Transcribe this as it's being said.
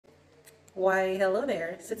Why, hello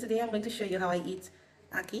there. So today I'm going to show you how I eat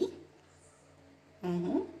Ackee.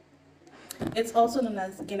 It's also known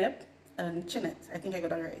as Guinep and Chenette. I think I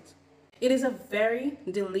got that right. It is a very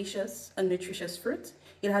delicious and nutritious fruit.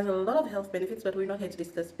 It has a lot of health benefits, but we're not here to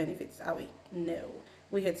discuss benefits, are we? No,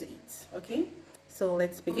 we're here to eat, okay? So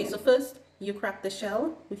let's begin. Okay, so first you crack the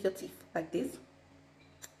shell with your teeth like this,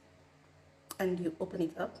 and you open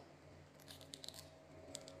it up.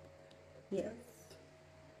 Yes.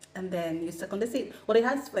 And then you suck on the seed. Well, it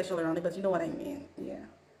has flesh all around it, but you know what I mean. Yeah.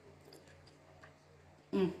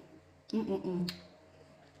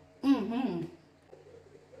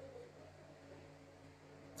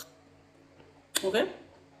 Okay.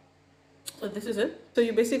 So this is it. So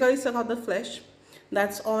you basically suck out the flesh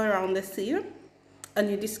that's all around the seed,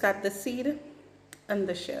 and you discard the seed and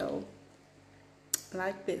the shell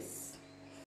like this.